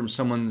taking it from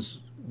someone's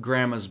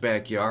grandma's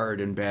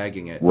backyard and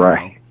bagging it.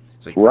 Right.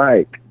 Like,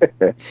 right.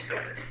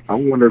 I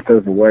wonder if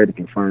there's a way to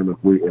confirm if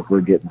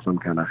we're getting some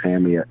kind of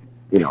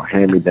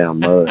hand-me-down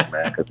mud,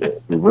 man.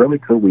 Because really,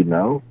 could we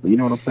know? You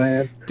know what I'm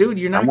saying? Dude,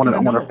 you're not going to know.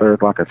 I wonder if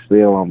there's like a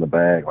seal on the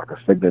bag, like a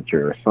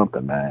signature or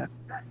something, man.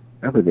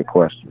 That's a good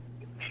question.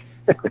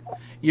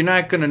 You're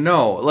not going to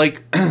know.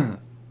 Like,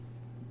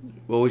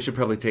 well, we should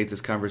probably take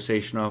this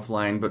conversation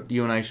offline, but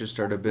you and I should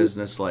start a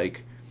business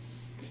like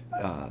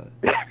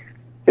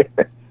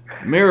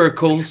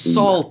Miracle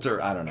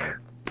Salter. I don't know.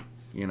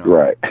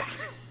 Right.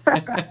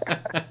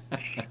 I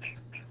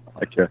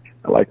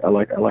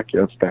like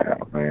your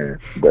style, man.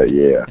 But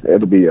yeah,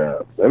 that'd be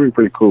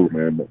pretty cool,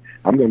 man. But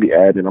I'm gonna be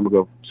adding. I'm gonna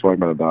go swipe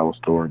by the dollar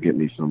store and get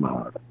me some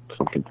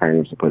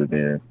containers to put it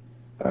in,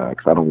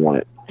 because I don't want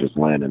it just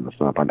laying in the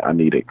sump. I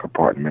need it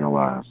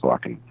compartmentalized so I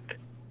can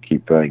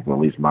keep things at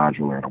least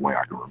modular in a way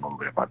I can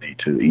remove it if I need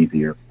to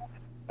easier.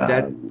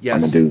 Yes. I'm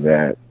gonna do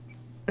that,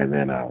 and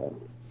then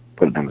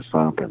put it in the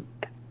sump, and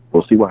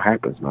we'll see what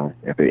happens, man.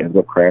 If it ends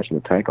up crashing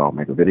the tank, I'll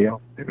make a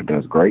video. If it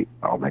does great,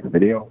 I'll make a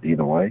video.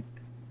 Either way,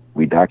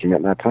 we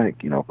document that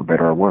tank, for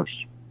better or worse.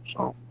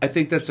 So I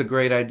think that's a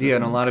great idea,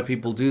 and a lot of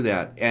people do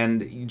that.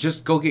 And you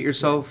just go get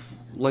yourself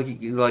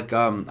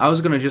I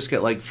was gonna just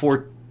get like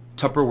 4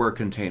 Tupperware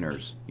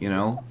containers,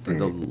 the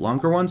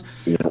longer ones,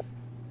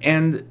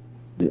 and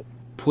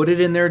put it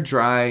in there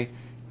dry.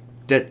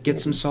 Get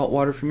some salt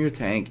water from your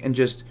tank and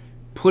just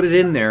put it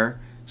in there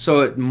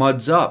so it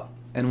muds up.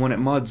 and when it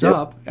muds Yep.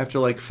 up, after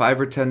like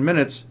 5 or 10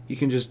 minutes, you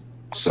can just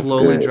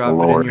slowly drop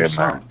it in your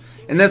sump.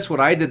 And that's what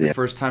I did the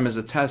first time as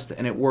a test,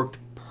 and it worked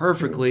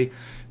perfectly.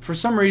 For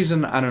some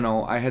reason, I don't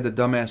know, I had the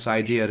dumbass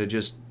idea to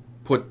just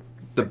put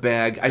the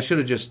bag. I should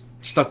have just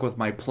stuck with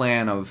my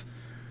plan of,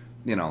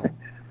 you know,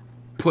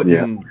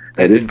 putting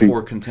it in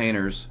 4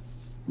 containers.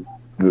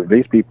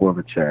 These people in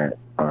the chat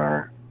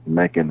are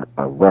making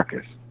a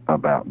ruckus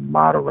about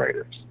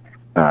moderators.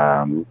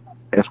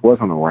 This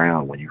wasn't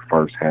around when you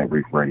first had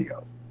Reef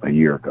Radio a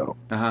year ago,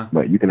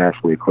 but you can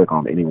actually click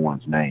on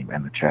anyone's name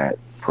in the chat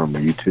from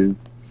YouTube.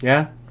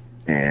 Yeah.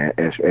 And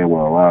it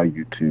will allow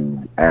you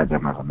to add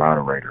them as a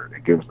moderator.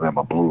 It gives them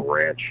a blue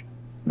wrench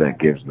that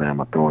gives them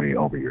authority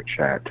over your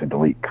chat to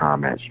delete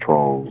comments,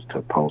 trolls,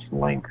 to post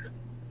links,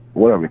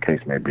 whatever the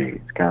case may be.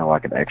 It's kind of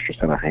like an extra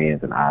set of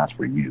hands and eyes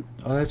for you.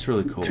 Oh, that's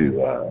really cool.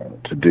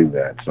 To do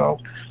that. So,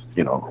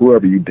 you know,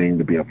 whoever you deem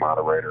to be a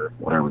moderator,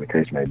 whatever the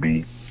case may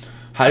be.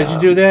 How did you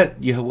do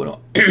that? You went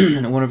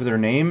over their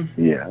name?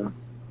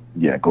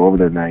 Yeah, go over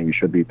their name. You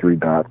should be 3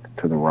 dots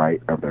to the right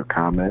of their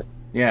comment.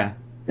 Yeah.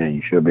 And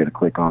you should be able to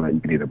click on it. You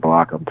can either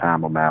block them,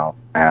 time them out,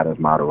 add as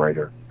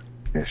moderator.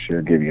 It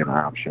should give you an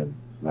option.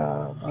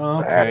 The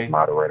add as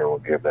moderator will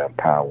give them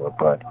power,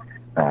 but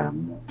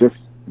just,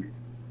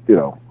 you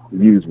know,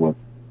 use with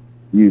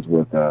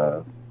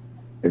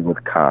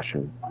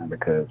caution,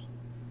 because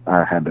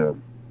I had to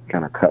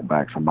kind of cut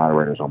back some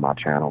moderators on my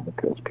channel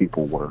because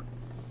people were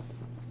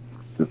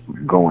just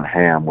going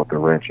ham with the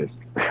wrenches.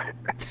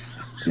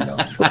 You know,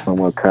 so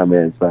someone come in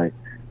and say,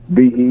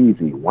 "Be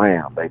easy,"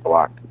 wham, they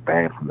blocked,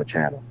 banned from the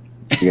channel.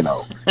 You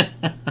know,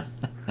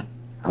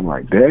 I'm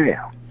like,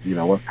 damn, you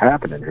know what's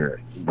happening here?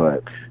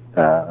 But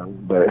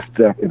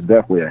it's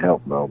definitely a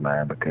help though,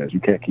 man, because you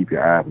can't keep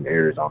your eyes and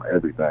ears on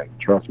everything.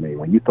 Trust me,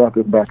 when you start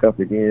this back up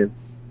again,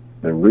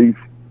 the Reef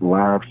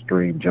live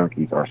stream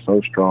junkies are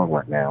so strong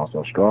right now,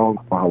 so strong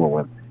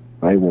following,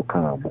 they will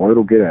come. Word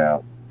will get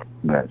out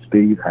that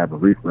Steve has a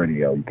Reef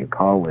Radio. You can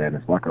call in.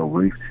 It's like a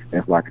reef.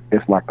 It's like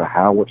the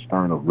Howard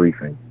Stern of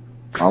reefing.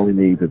 All he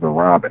needs is a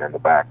robin in the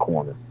back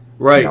corner.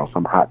 Right. You know,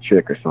 some hot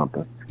chick or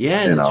something.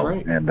 Yeah, you that's know,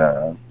 right. And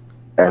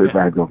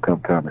everybody's going to come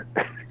coming.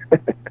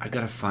 I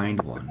got to find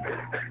one.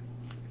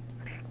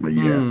 But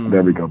yeah,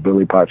 there we go.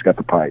 Billy Potts got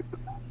the pipe.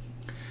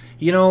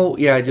 You know,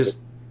 yeah, I just...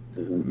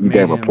 You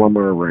gave a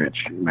plumber a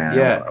wrench, man.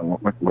 Yeah.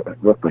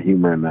 What's the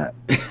humor in that?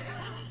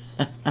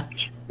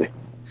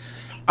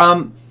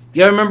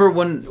 Yeah, I remember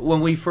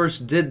when we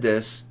first did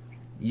this,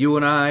 you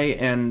and I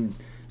and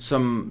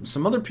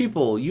some other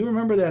people, you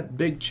remember that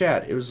big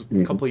chat? It was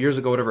a couple of years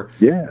ago, whatever.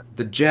 Yeah.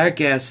 The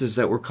jackasses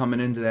that were coming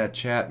into that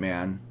chat,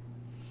 man.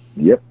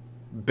 Yep.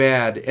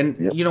 Bad.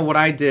 And you know what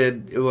I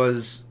did? It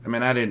was, I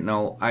mean, I didn't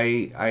know.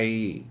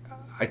 I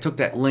took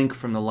that link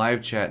from the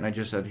live chat and I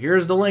just said,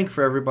 here's the link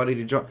for everybody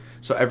to join.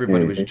 So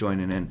everybody was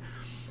joining in.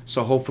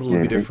 So hopefully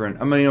it'll be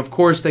different. I mean, of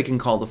course they can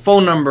call the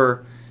phone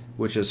number,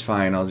 which is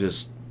fine. I'll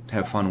just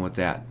have fun with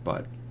that.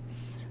 But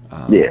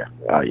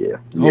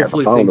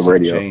hopefully things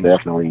have changed.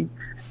 Definitely,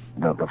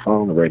 the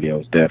phone, the radio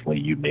is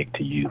definitely unique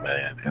to you,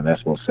 man, and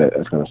that's going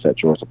to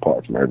set yours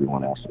apart from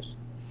everyone else's.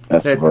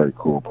 That's the very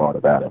cool part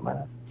about it,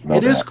 man.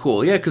 It is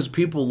cool, yeah, because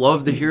people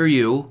love to hear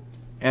you,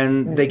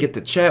 and they get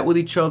to chat with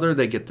each other.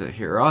 They get to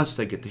hear us.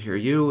 They get to hear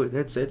you.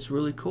 It's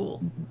really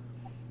cool.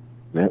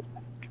 Yep.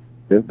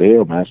 Good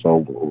deal, man.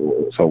 So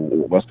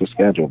what's the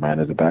schedule, man?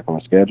 Is it back on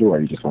the schedule, or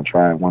are you just going to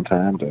try it one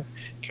time to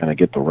kind of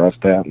get the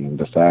rust out and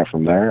decide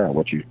from there, or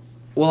what you...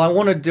 Well, I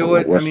want to do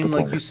it. I mean,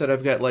 like you said,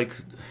 I've got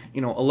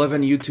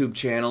 11 YouTube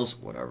channels,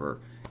 whatever.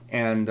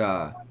 And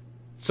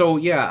so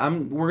yeah,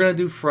 we're gonna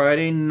do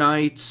Friday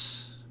nights.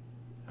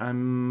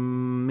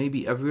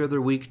 Maybe every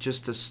other week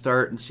just to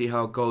start and see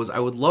how it goes. I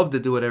would love to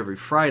do it every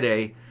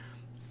Friday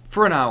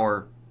for an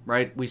hour.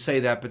 Right? We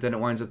say that, but then it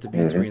winds up to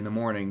be 3 in the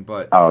morning.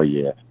 But oh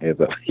yeah,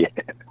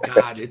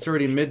 God, it's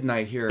already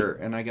midnight here,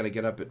 and I got to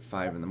get up at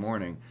 5 in the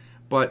morning.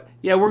 But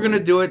yeah, we're gonna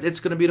do it. It's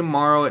gonna be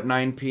tomorrow at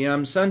 9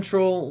 p.m.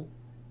 Central.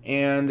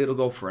 And it'll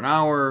go for an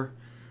hour,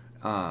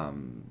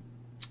 and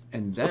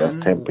then... So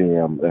that's 10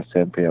 p.m. That's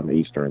 10 p.m.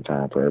 Eastern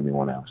time for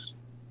everyone else.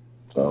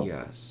 So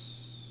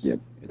yes, yep,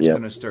 it's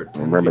going to start.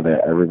 10 Remember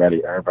that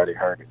everybody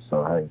heard it.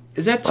 So hey,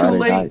 is that too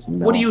late? Nights,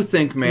 what do you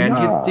think, man?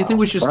 Do you think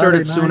we should start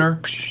it sooner?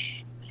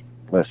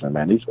 Listen,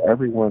 man,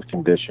 everyone's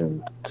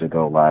conditioned to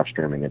go live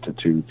streaming into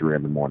 2, 3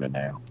 in the morning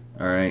now.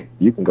 All right,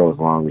 you can go as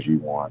long as you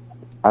want.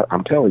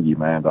 I'm telling you,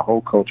 man, the whole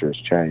culture has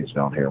changed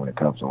down here when it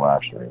comes to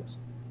live streams.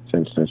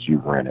 Since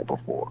you've ran it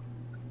before.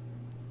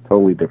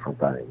 Totally different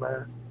thing,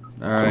 man.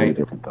 All right. Totally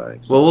different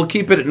things. Well, we'll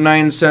keep it at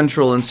 9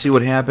 Central and see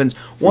what happens.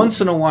 Once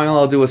in a while,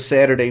 I'll do a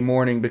Saturday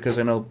morning because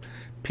I know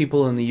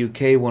people in the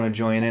UK want to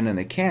join in and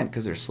they can't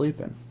because they're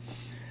sleeping.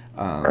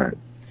 Right.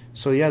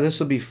 So, yeah, this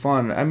will be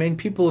fun. I mean,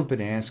 people have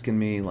been asking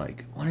me,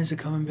 like, when is it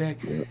coming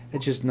back? Yep.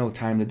 It's just no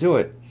time to do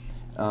it.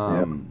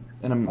 And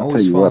I'm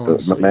always falling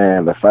asleep.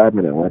 Man, the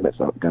 5-minute limit's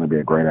going to be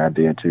a great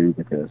idea, too,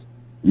 because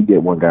you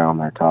get one guy on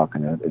there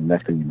talking, and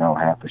next thing you know,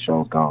 half the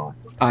show's gone.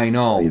 I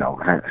know. You know,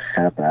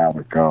 half the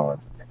hour's gone.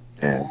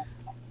 And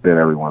then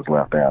everyone's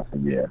left out. So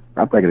yeah,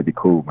 I think it'd be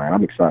cool, man.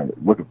 I'm excited.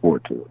 Looking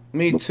forward to it.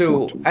 Me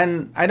too.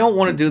 And I don't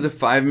want to do the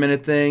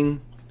 5-minute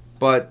thing,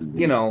 but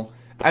you know,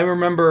 I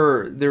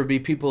remember there would be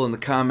people in the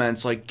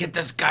comments like, "Get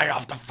this guy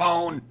off the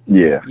phone."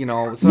 Yeah. You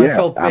know, so I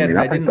felt bad.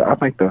 I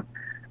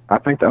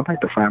think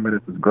the 5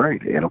 minutes is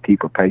great. It'll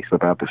keep a pace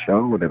about the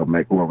show, and it'll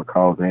make whoever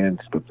calls in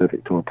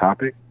specific to a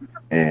topic,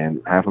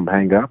 and have them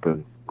hang up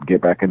and get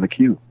back in the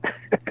queue.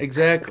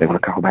 Exactly. They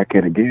want to call back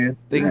in again.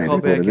 They can call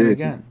back in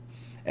again.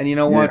 And you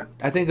know what?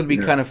 I think it'll be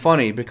kind of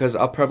funny because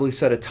I'll probably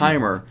set a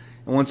timer,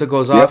 and once it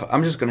goes off,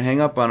 I'm just going to hang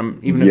up on them,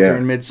 even if they're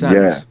in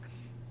mid-sentence.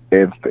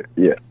 Instant.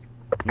 Yeah.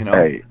 You know?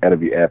 Hey, that'd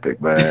be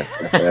epic, man.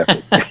 That's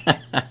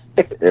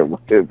epic. It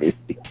would be.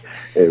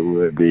 It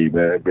would be,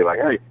 man. It'd be like,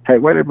 hey,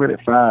 wait a minute,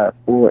 5,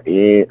 4,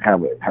 and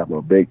have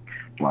a big,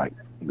 like,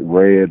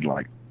 red,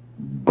 like,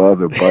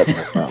 buzzer button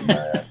or something,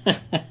 man.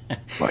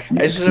 Like,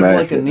 I should have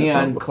like a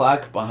neon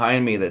clock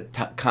behind me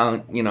that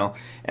count, you know,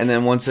 and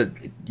then once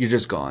you're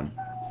just gone.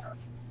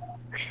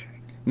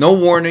 No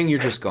warning, you're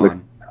just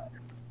gone.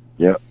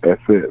 Yep,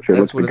 that's it. So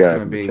that's what it's going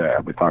to be.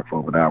 I've been talking for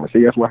over an hour.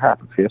 See, that's what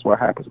happens.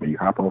 When you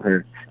hop on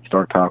here,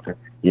 start talking,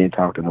 you ain't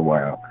talked in a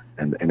while,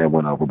 and that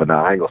went over. But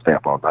now I ain't going to stay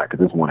up all night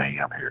because it's 1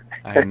 a.m. here.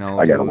 I know,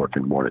 I got to work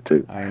in the morning,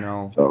 too. I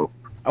know. So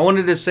I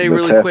wanted to say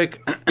really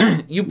quick,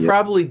 you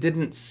probably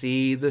didn't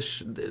see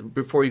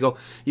before you go,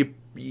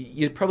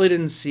 you probably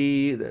didn't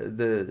see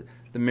the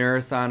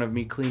marathon of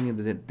me cleaning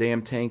the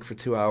damn tank for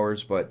 2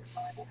 hours, but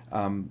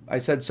I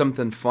said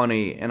something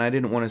funny, and I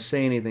didn't want to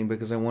say anything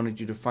because I wanted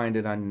you to find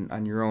it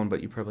on your own,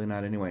 but you're probably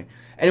not anyway.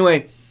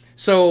 Anyway,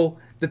 so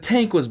the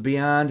tank was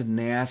beyond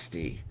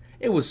nasty.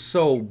 It was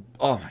so,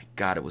 oh my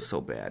God, it was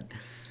so bad.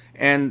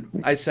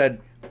 And I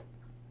said,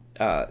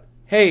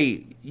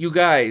 hey, you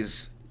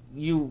guys,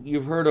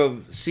 you've heard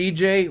of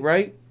CJ,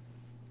 right?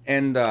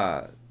 And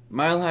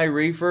Mile High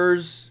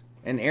Reefers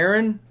and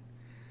Aaron?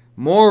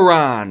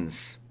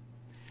 Morons.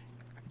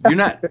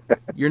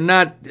 You're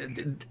not,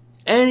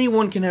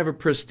 anyone can have a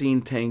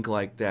pristine tank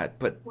like that,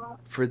 but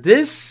for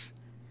this,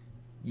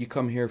 you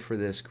come here for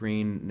this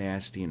green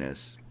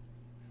nastiness.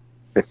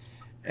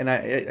 And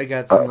I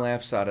got some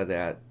laughs out of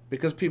that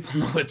because people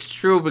know it's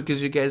true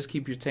because you guys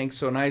keep your tank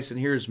so nice, and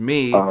here's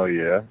me. Oh,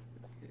 yeah.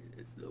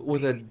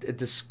 With a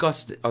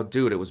disgusting, oh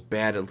dude, it was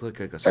bad. It looked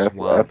like a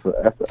swamp.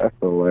 That's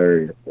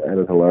hilarious. That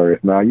is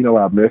hilarious. Now, you know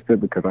I missed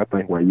it because I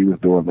think while you was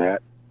doing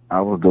that,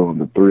 I was doing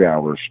the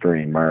 3-hour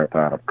stream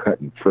marathon of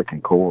cutting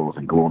freaking corals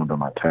and gluing them in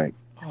my tank.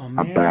 Oh, man.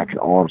 My back and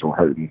arms were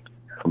hurting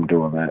from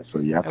doing that. So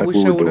yeah, I wish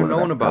I would have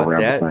known about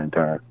that. Around the same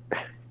time.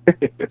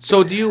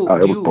 So do you?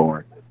 It was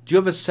boring. Do you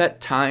have a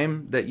set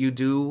time that you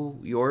do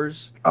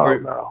yours? Oh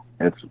no,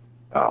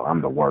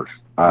 I'm the worst.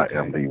 Okay. I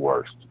am the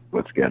worst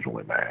with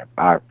scheduling, man.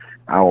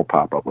 I will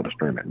pop up with a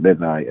stream at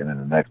midnight, and then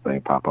the next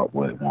thing pop up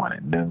with one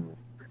at noon,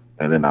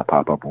 and then I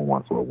pop up with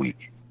one for a week.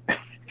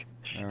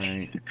 All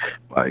right.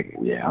 Like,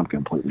 yeah, I'm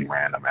completely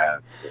random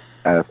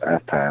as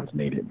times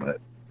needed. But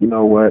you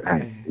know what? Okay.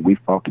 Hey, we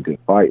fought a good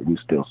fight. We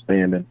still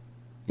standing.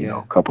 You know,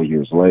 a couple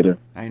years later.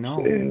 I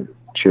know. And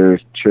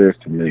cheers to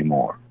many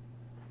more.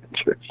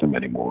 Cheers to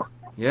many more.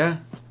 Yeah.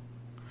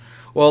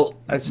 Well,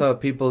 I saw a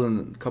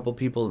couple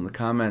people in the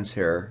comments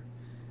here.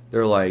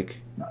 They're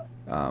like,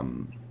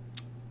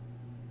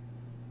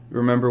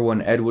 remember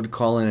when Ed would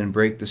call in and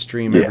break the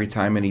stream every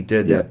time, and he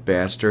did, that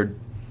bastard.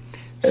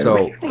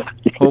 So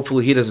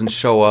hopefully he doesn't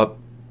show up,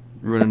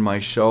 ruining my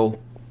show.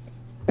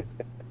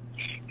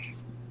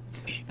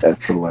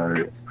 That's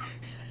hilarious.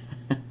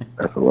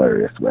 That's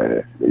hilarious,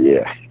 man.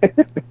 Yeah.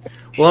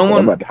 Well,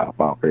 I'm about to hop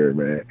off here,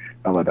 man.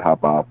 I'm about to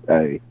hop off.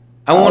 Hey,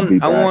 I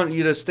want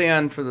you to stay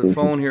on for the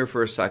phone here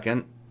for a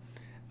second,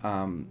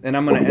 and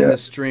I'm going to end the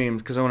stream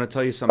because I want to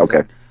tell you something.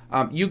 Okay.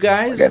 You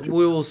guys,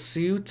 we will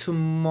see you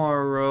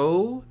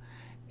tomorrow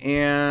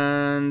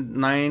and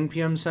 9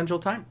 p.m. Central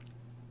Time.